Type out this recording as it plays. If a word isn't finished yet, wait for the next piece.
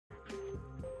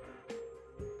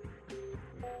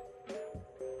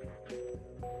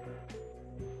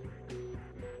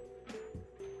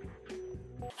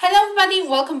Hello everybody,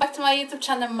 welcome back to my YouTube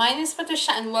channel. My name is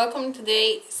Patricia and welcome to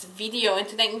today's video. And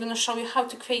today I'm going to show you how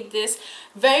to create this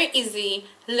very easy,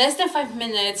 less than 5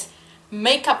 minutes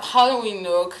makeup Halloween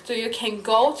look. So you can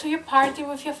go to your party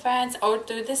with your friends or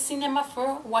to the cinema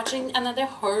for watching another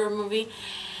horror movie.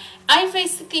 I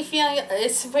basically feel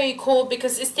it's very cool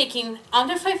because it's taking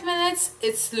under 5 minutes.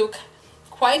 It's look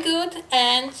quite good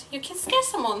and you can scare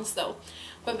someone though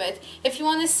with it. If you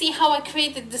want to see how I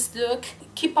created this look,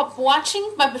 keep up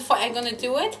watching. But before I'm gonna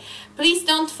do it, please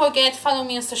don't forget follow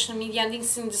me on social media,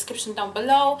 links in the description down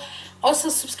below. Also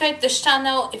subscribe to this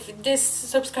channel. If this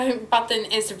subscribe button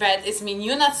is red, it means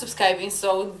you're not subscribing,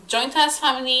 so join us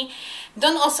family.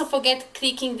 Don't also forget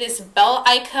clicking this bell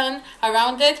icon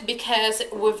around it, because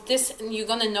with this you're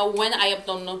gonna know when I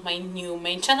upload my new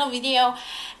main channel video.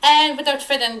 And without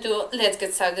further ado, let's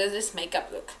get started with this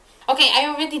makeup look. Okay, I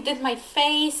already did my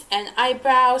face and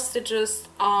eyebrows to just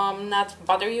not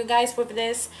bother you guys with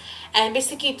this. And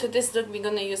basically to this look we're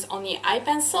gonna use only eye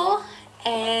pencil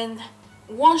and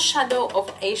one shadow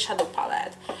of a shadow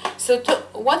palette. So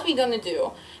what we're gonna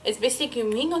do is basically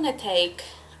I'm gonna take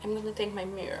my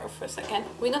mirror for a second.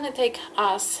 We're gonna take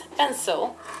us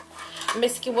pencil. And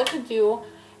basically what you do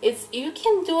is you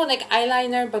can do like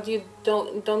eyeliner, but you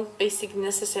don't basically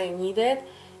necessarily need it.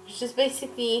 You just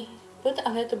basically put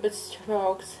a little bit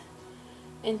strokes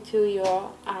into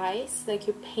your eyes, like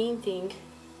you're painting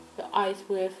your eyes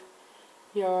with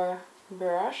your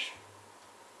brush.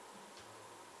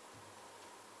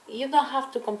 You don't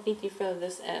have to completely fill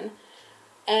this in,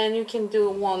 and you can do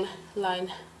one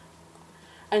line.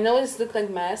 I know this looks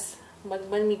like mess, but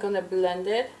when we're gonna blend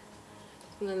it,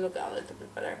 it's gonna look a little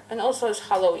bit better. And also it's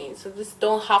Halloween, so this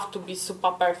don't have to be super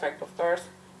perfect, of course.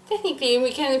 Technically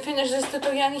we can finish this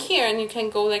tutorial here and you can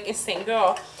go like insane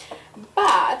girl,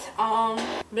 but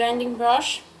blending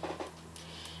brush,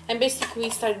 and basically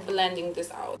start blending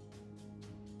this out.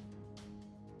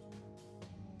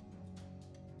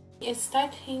 It's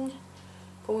starting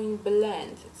going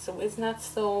blend, so it's not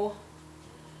so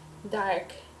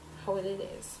dark how it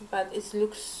is, but it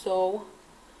looks so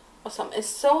awesome. It's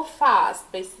so fast,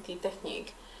 basically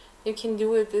technique. You can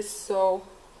do it this so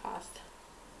fast.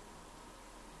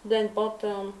 Then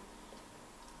bottom,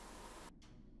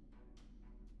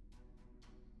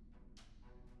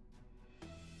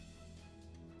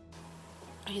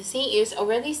 you see it's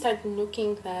already starting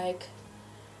looking like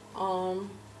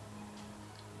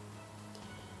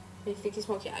basically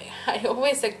smoky eye. I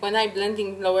always like when I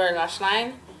blending lower lash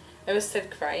line, I will start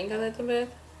crying a little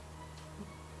bit.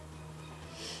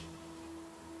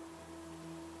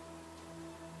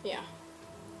 Yeah.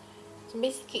 So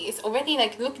basically it's already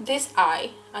like, look this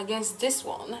eye against this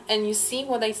one and you see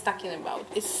what I'm talking about.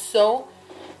 It's so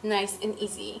nice and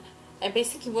easy. And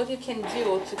basically what you can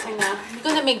do to kind of, we're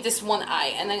gonna make this one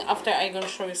eye and then after I'm gonna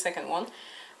show you the second one.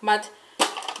 But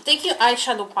take your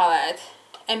eyeshadow palette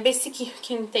and basically you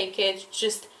can take it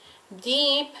just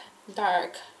deep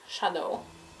dark shadow,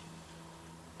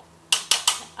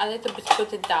 a little bit,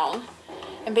 put it down,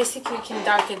 and basically you can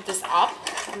darken this up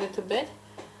a little bit.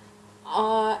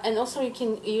 And also you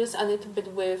can use a little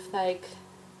bit with like,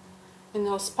 you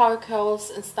know,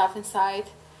 sparkles and stuff inside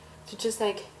to just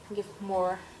like give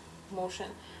more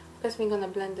motion, because we're gonna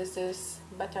blend this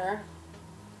better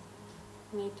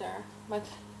later. But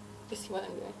you see what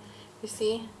I'm doing, you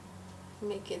see,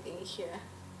 make it in here.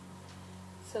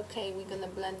 It's okay, we're gonna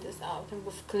blend this out and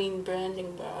with clean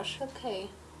blending brush. Okay,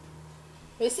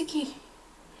 basically,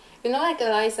 you know, like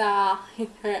Eliza in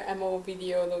her MO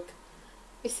video look.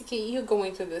 Basically, you go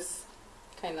into this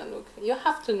kind of look. You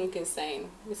have to look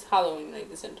insane. It's Halloween,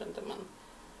 ladies and gentlemen.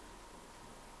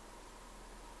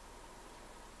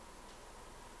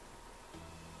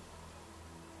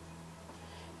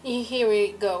 Here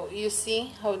we go. You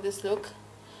see how this look?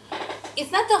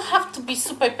 It's not gonna have to be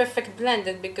super perfect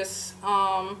blended because,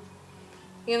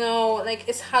 you know, like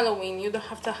it's Halloween. You don't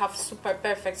have to have super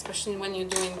perfect, especially when you're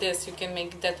doing this. You can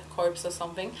make dead corpse or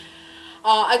something.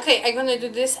 Okay, I'm gonna do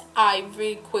this eye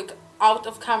really quick out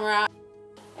of camera.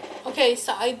 Okay,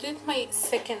 so I did my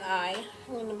second eye.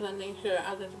 I'm gonna blend in here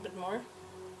a little bit more.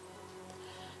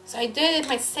 So I did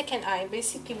my second eye.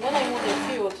 Basically what I want to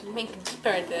do to make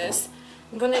deeper this,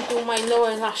 I'm gonna do my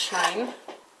lower lash line.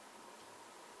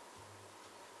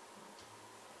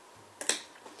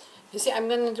 You see, I'm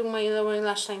gonna do my lower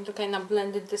lash line to kind of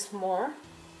blend it this more.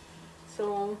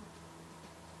 So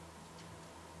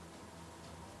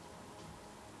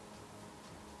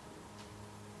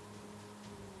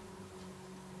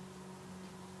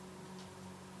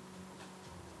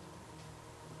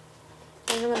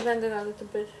I'm gonna blend it a little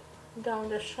bit down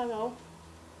the shadow,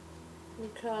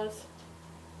 because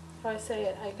how I say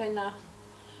it, I kinda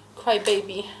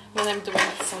crybaby when I'm doing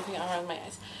something around my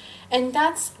eyes. And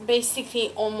that's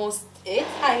basically almost it.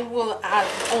 I will add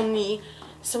only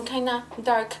some kind of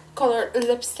dark color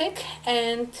lipstick,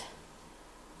 and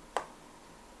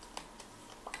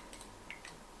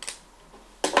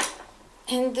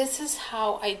this is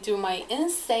how I do my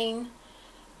insane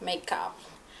makeup.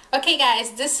 Okay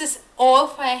guys, this is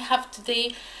all I have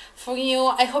today for you.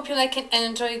 I hope you like it and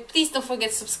enjoy it. Please don't forget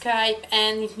to subscribe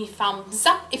and leave me thumbs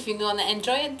up if you're gonna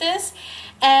enjoy this.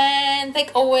 And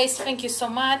like always, thank you so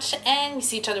much, and we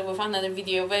see each other with another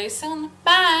video very soon.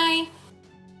 Bye!